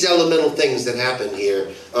 Look at these elemental things that happen here.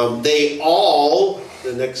 They all,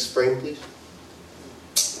 the next frame please.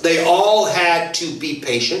 They all had to be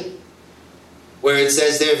patient. Where it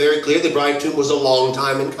says there very clear, the bridegroom was a long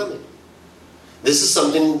time in coming. This is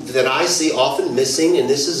something that I see often missing, and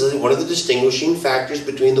this is one of the distinguishing factors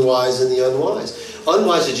between the wise and the unwise.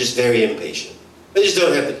 Unwise are just very impatient. They just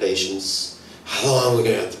don't have the patience. How long are we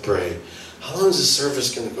going to have to pray? How long is the service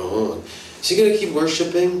going to go on? Is he going to keep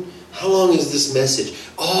worshiping? How long is this message?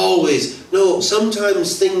 Always. No,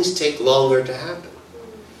 sometimes things take longer to happen.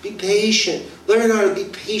 Be patient. Learn how to be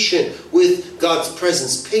patient with God's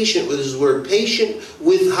presence, patient with His Word, patient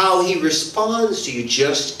with how He responds to you.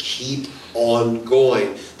 Just keep on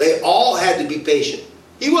going. They all had to be patient.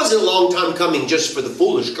 He wasn't a long time coming just for the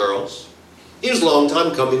foolish girls. He was a long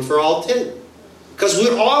time coming for all 10. Because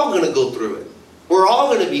we're all going to go through it. We're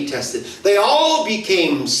all going to be tested. They all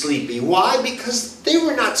became sleepy. Why? Because they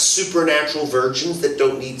were not supernatural virgins that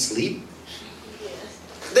don't need sleep.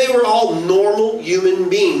 They were all normal human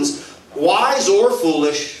beings. Wise or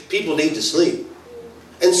foolish, people need to sleep.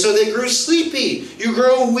 And so they grew sleepy. You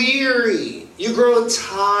grow weary. You grow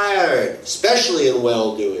tired, especially in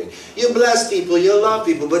well-doing. You bless people, you love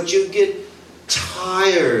people, but you get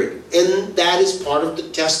tired. And that is part of the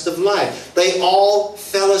test of life. They all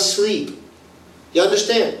fell asleep. You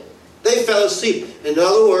understand? They fell asleep. In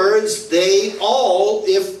other words, they all,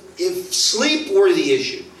 if sleep were the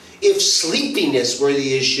issue, if sleepiness were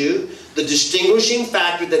the issue, the distinguishing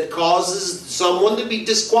factor that causes someone to be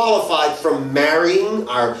disqualified from marrying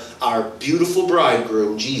our beautiful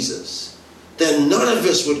bridegroom, Jesus, then none of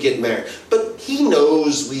us would get married. But He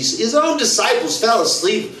knows His own disciples fell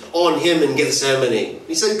asleep on Him in Gethsemane.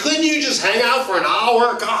 He said, couldn't you just hang out for an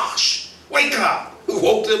hour? Gosh, wake up. Who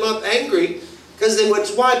woke them up angry? Because they went,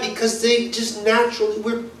 why? Because they just naturally,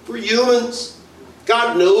 we're humans.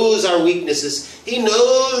 God knows our weaknesses. He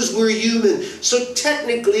knows we're human. So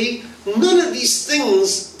technically, none of these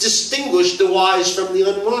things distinguish the wise from the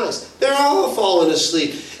unwise. They're all fallen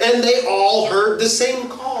asleep. And they all heard the same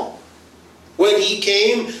call. When He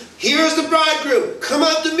came, here's the bridegroom. Come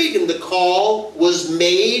out to meet Him. The call was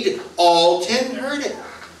made. All 10 heard it.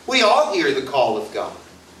 We all hear the call of God.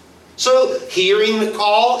 So hearing the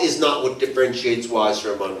call is not what differentiates wise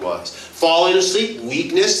from unwise. Falling asleep,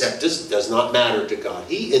 weakness, that does not matter to God.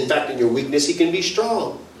 In fact, in your weakness, He can be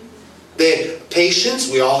strong. The patience,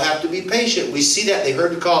 we all have to be patient. We see that they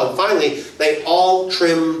heard the call. And finally, they all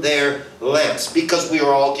trim their lamps because we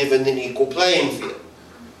are all given an equal playing field.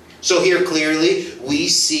 So here clearly, we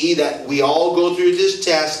see that we all go through this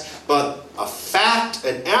test, But a fact,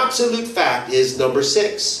 an absolute fact, is number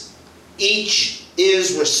 6. Each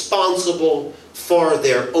is responsible for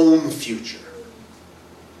their own future.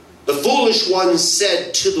 The foolish ones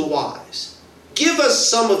said to the wise, "Give us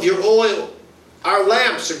some of your oil. Our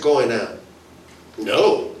lamps are going out."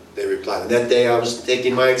 "No," they replied. And that day I was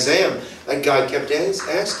taking my exam. That guy kept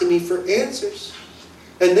asking me for answers.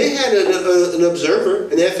 And they had an observer,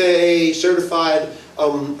 an FAA certified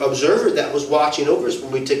observer that was watching over us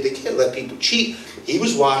when we took. They can't let people cheat. He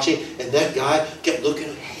was watching, and that guy kept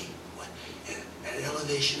looking. "Hey, what, at an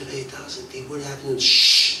elevation of 8,000 feet, what happened?"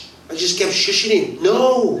 Shh. I just kept shushing him.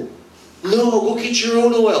 No, go get your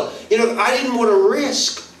own oil. You know, I didn't want to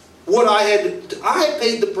risk what I had. I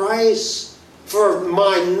paid the price for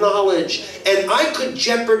my knowledge, and I could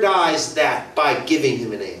jeopardize that by giving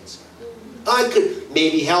him an answer. I could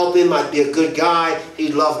maybe help him. I'd be a good guy.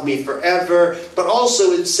 He'd love me forever. But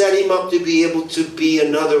also it set him up to be able to be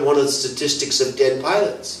another one of the statistics of dead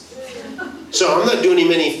pilots. So I'm not doing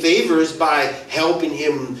him any favors by helping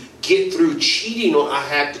him get through cheating. I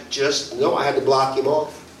had to block him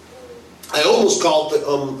off. I almost called the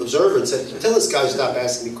observer and said, "Tell this guy to stop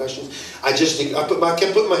asking me questions." I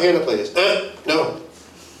kept putting my hand up like this.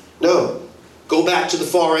 No. Go back to the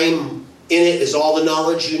far aim. In it is all the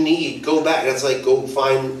knowledge you need. Go back. That's like, go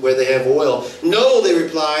find where they have oil. "No," they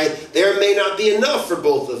replied, "there may not be enough for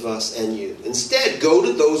both of us and you. Instead, go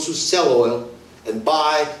to those who sell oil and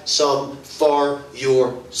buy some for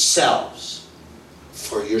yourselves."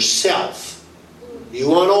 For yourself. You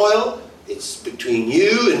want oil? It's between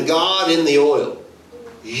you and God in the oil.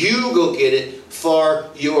 You go get it for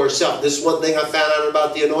yourself. This is one thing I found out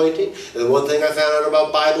about the anointing. And one thing I found out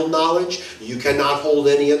about Bible knowledge. You cannot hold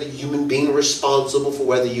any other human being responsible for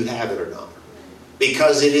whether you have it or not.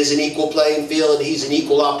 Because it is an equal playing field and He's an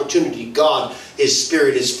equal opportunity. God, His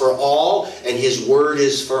Spirit is for all and His Word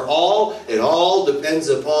is for all. It all depends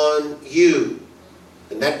upon you.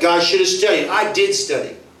 And that guy should have studied. I did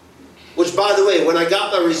study. Which, by the way, when I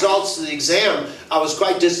got my results to the exam, I was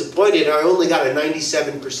quite disappointed. I only got a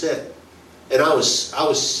 97%. And I was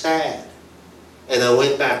sad. And I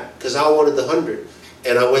went back, because I wanted the 100.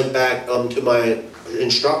 And I went back to my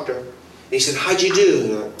instructor. And he said, "How'd you do?"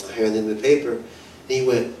 And I handed him the paper. And he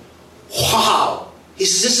went, "Wow." He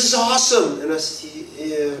says, "This is awesome." And I said,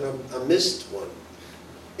 "Yeah, I missed one."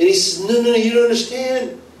 And he says, No, you don't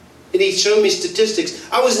understand." And he showed me statistics.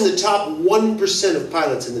 I was in the top 1% of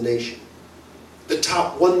pilots in the nation. The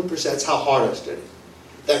top 1%. That's how hard I studied.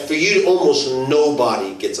 That for you, almost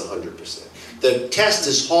nobody gets 100%. The test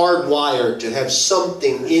is hardwired to have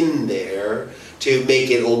something in there to make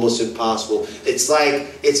it almost impossible. It's like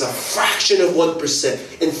it's a fraction of 1%.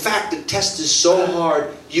 In fact, the test is so hard,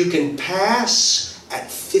 you can pass at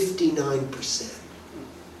 59%.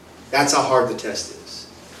 That's how hard the test is.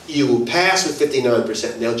 You will pass with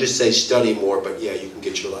 59%, and they'll just say study more, but yeah, you can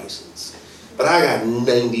get your license. But I got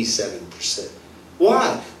 97%.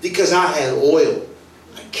 Why? Because I had oil.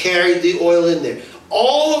 I carried the oil in there.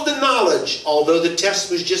 All of the knowledge, although the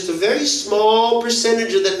test was just a very small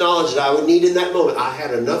percentage of the knowledge that I would need in that moment, I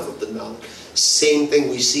had enough of the knowledge. Same thing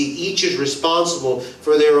we see. Each is responsible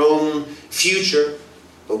for their own future.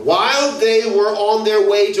 But while they were on their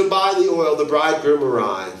way to buy the oil, the bridegroom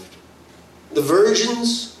arrived. The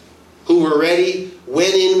virgins who were ready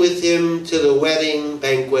went in with him to the wedding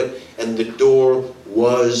banquet, and the door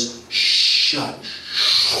was shut.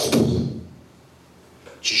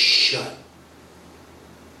 Just shut.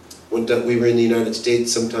 One time we were in the United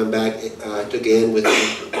States sometime back. I took Ann with me,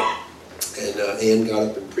 and Ann got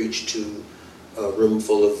up and preached to a room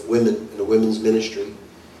full of women in a women's ministry.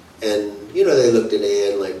 And, they looked at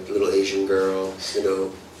Ann like a little Asian girl,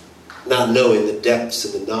 not knowing the depths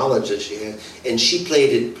and the knowledge that she had. And she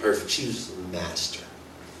played it perfect. She was a master.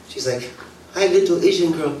 She's like, "Hi, little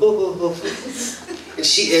Asian girl."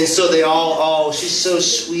 And so they all, she's so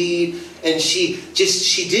sweet. And she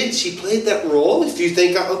played that role, if you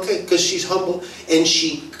think, okay, because she's humble. And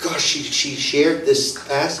she shared this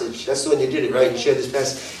passage. That's the one you did it, right? You shared this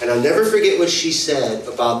passage. And I'll never forget what she said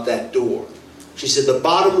about that door. She said, the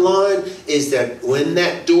bottom line is that when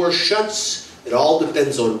that door shuts, it all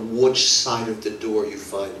depends on which side of the door you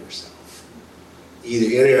find yourself. Either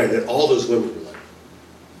in or out. And all those women were like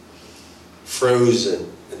frozen,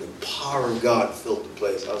 and the power of God filled the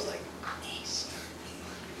place. I was like, awesome.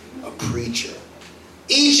 A preacher.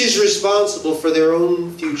 Each is responsible for their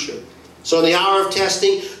own future. So in the hour of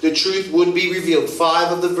testing, the truth would be revealed.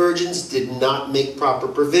 5 of the virgins did not make proper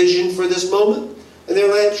provision for this moment, and their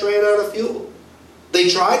lamps ran out of fuel. They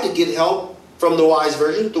tried to get help from the wise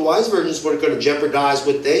virgins. The wise virgins weren't going to jeopardize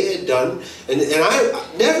what they had done. And I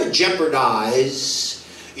never jeopardize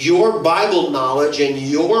your Bible knowledge and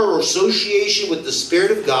your association with the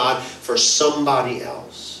Spirit of God for somebody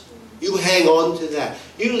else. You hang on to that.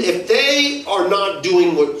 If they are not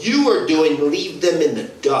doing what you are doing, leave them in the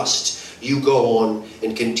dust. You go on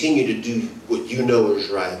and continue to do what you know is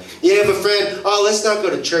right. You have a friend, let's not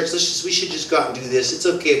go to church. We should just go out and do this. It's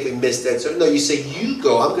okay if we miss that. So, no, you say, you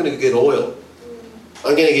go. I'm going to get oil.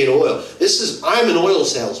 I'm going to get oil. I'm an oil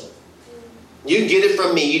salesman. You can get it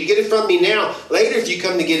from me. You can get it from me now. Later, if you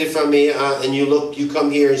come to get it from me and you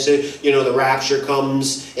come here and say, the rapture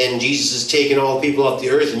comes and Jesus is taking all people off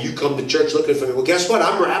the earth and you come to church looking for me. Well, guess what?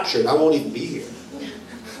 I'm raptured. I won't even be here.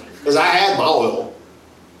 Because I had my oil.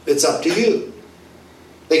 It's up to you.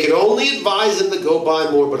 They could only advise them to go buy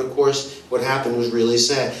more, but of course, what happened was really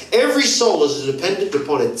sad. Every soul is dependent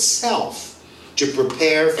upon itself to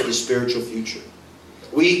prepare for the spiritual future.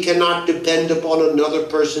 We cannot depend upon another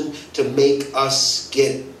person to make us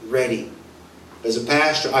get ready. As a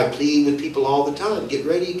pastor, I plead with people all the time. Get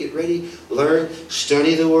ready, learn,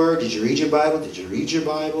 study the Word. Did you read your Bible? Did you read your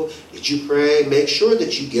Bible? Did you pray? Make sure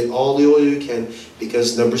that you get all the oil you can,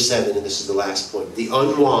 because number 7, and this is the last point, the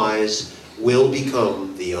unwise will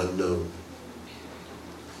become the unknown.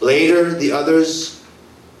 Later, the others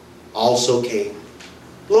also came.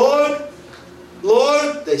 Lord,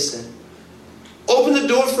 Lord, they said, open the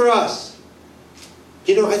door for us.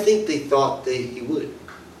 I think they thought he would.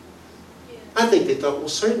 I think they thought, well,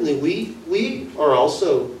 certainly we are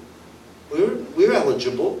also, we're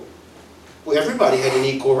eligible. Well, everybody had an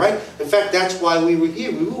equal right. In fact, that's why we were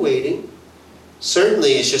here. We were waiting.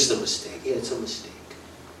 Certainly it's just a mistake. Yeah, it's a mistake.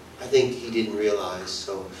 I think he didn't realize.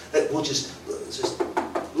 So we'll just,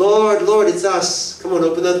 Lord, it's us. Come on,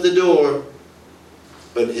 open up the door.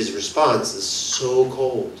 But his response is so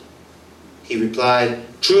cold. He replied,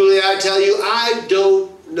 truly I tell you, I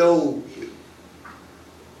don't know you.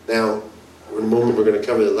 Now, in a moment we're going to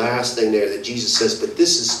cover the last thing there that Jesus says, but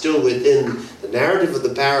this is still within the narrative of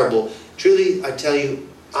the parable. Truly, I tell you,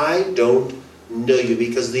 I don't know you,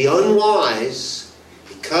 because the unwise,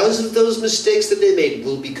 because of those mistakes that they made,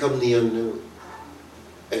 will become the unknown.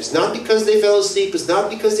 And it's not because they fell asleep, it's not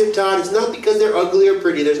because they're tired, it's not because they're ugly or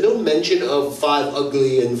pretty. There's no mention of 5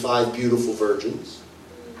 ugly and 5 beautiful virgins.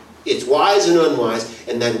 It's wise and unwise,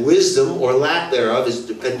 and that wisdom or lack thereof is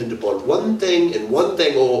dependent upon one thing and one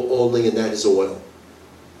thing only, and that is oil.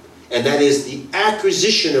 And that is the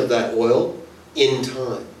acquisition of that oil in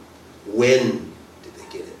time. When did they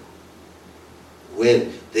get it?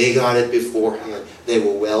 When? They got it beforehand. They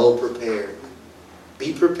were well prepared.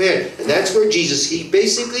 Be prepared. And that's where Jesus, he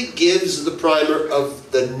basically gives the primer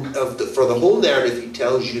for the whole narrative. He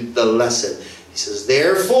tells you the lesson. He says,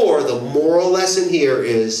 therefore, the moral lesson here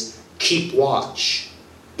is keep watch,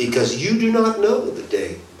 because you do not know the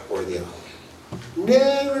day or the hour.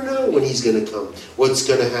 Never know when he's going to come, what's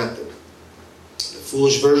going to happen. The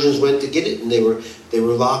foolish virgins went to get it, and they were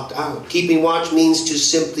locked out. Keeping watch means to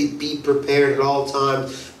simply be prepared at all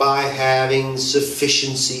times by having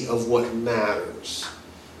sufficiency of what matters.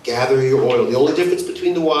 Gather your oil. The only difference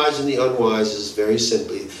between the wise and the unwise is very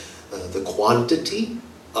simply the quantity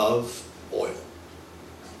of oil.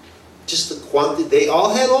 Just the quantity. They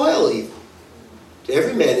all had oil even. To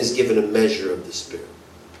every man is given a measure of the Spirit.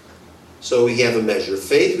 So we have a measure of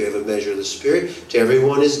faith, we have a measure of the Spirit. To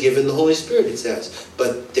everyone is given the Holy Spirit, it says.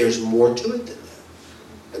 But there's more to it than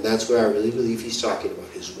that. And that's where I really believe he's talking about.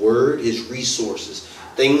 His Word, his resources.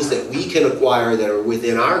 Things that we can acquire that are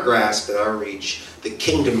within our grasp and our reach. The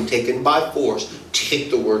kingdom taken by force.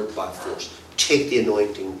 Take the Word by force. Take the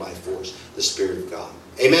anointing by force. The Spirit of God.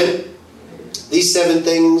 Amen? These 7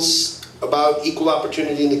 things about equal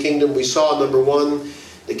opportunity in the kingdom. We saw, number 1,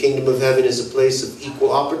 the kingdom of heaven is a place of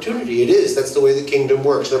equal opportunity. It is. That's the way the kingdom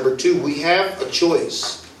works. Number 2, we have a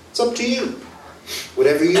choice. It's up to you.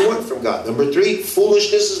 Whatever you want from God. Number 3,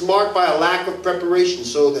 foolishness is marked by a lack of preparation.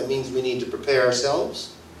 So that means we need to prepare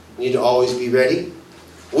ourselves. We need to always be ready.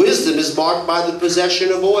 Wisdom is marked by the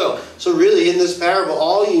possession of oil. So really in this parable,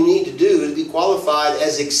 all you need to do to be qualified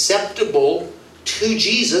as acceptable to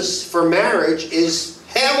Jesus for marriage is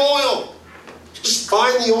have oil. Just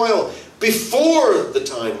find the oil before the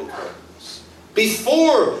time comes.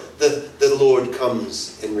 Before the Lord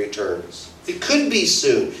comes and returns. It could be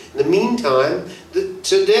soon. In the meantime,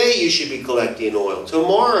 today you should be collecting oil.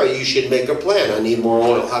 Tomorrow you should make a plan. I need more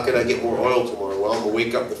oil. How can I get more oil tomorrow? Well, I'm going to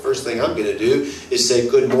wake up. The first thing I'm going to do is say,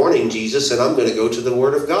 good morning, Jesus, and I'm going to go to the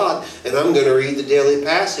Word of God, and I'm going to read the daily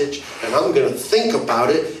passage, and I'm going to think about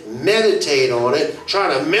it, meditate on it,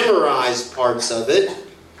 try to memorize parts of it,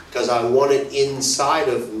 because I want it inside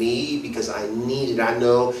of me, because I need it, I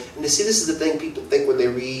know. And you see, this is the thing people think when they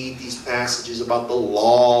read these passages about the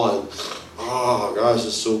law, and Oh, gosh, this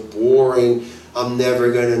is so boring. I'm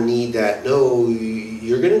never going to need that. No,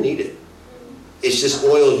 you're going to need it. It's just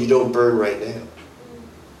oil you don't burn right now.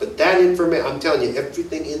 But that information, I'm telling you,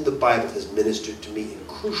 everything in the Bible has ministered to me in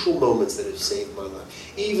crucial moments that have saved my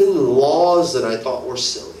life. Even laws that I thought were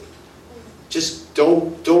silly. Just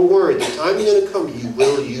don't worry. The time you're going to come, you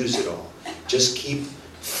will use it all. Just keep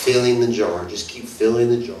filling the jar. Just keep filling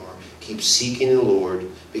the jar. Keep seeking the Lord.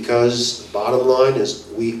 Because the bottom line is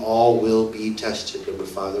we all will be tested. Number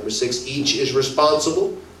 5. Number 6, each is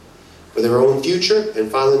responsible for their own future.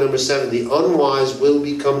 And finally, number 7, the unwise will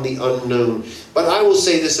become the unknown. But I will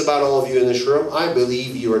say this about all of you in this room. I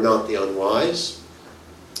believe you are not the unwise.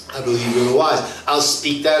 I believe you're the wise. I'll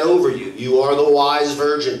speak that over you. You are the wise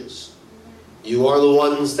virgins. You are the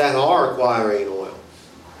ones that are acquiring oil.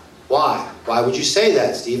 Why? Why would you say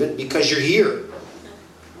that, Stephen? Because you're here.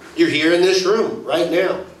 You're here in this room right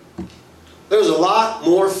now. There's a lot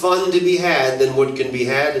more fun to be had than what can be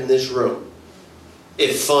had in this room.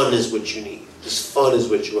 If fun is what you need. Just fun is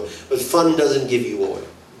what you want. But fun doesn't give you oil.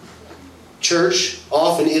 Church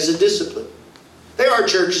often is a discipline. There are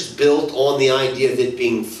churches built on the idea of it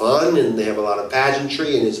being fun, and they have a lot of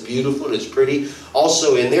pageantry, and it's beautiful and it's pretty.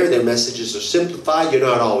 Also in there, their messages are simplified. You're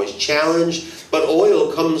not always challenged. But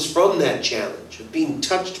oil comes from that challenge of being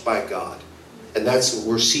touched by God. And that's what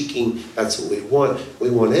we're seeking. That's what we want. We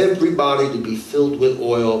want everybody to be filled with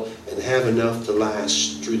oil and have enough to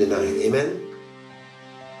last through the night. Amen?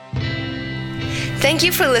 Thank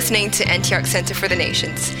you for listening to Antioch Center for the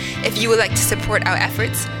Nations. If you would like to support our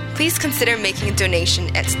efforts, please consider making a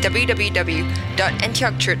donation at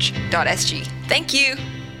www.antiochchurch.sg. Thank you.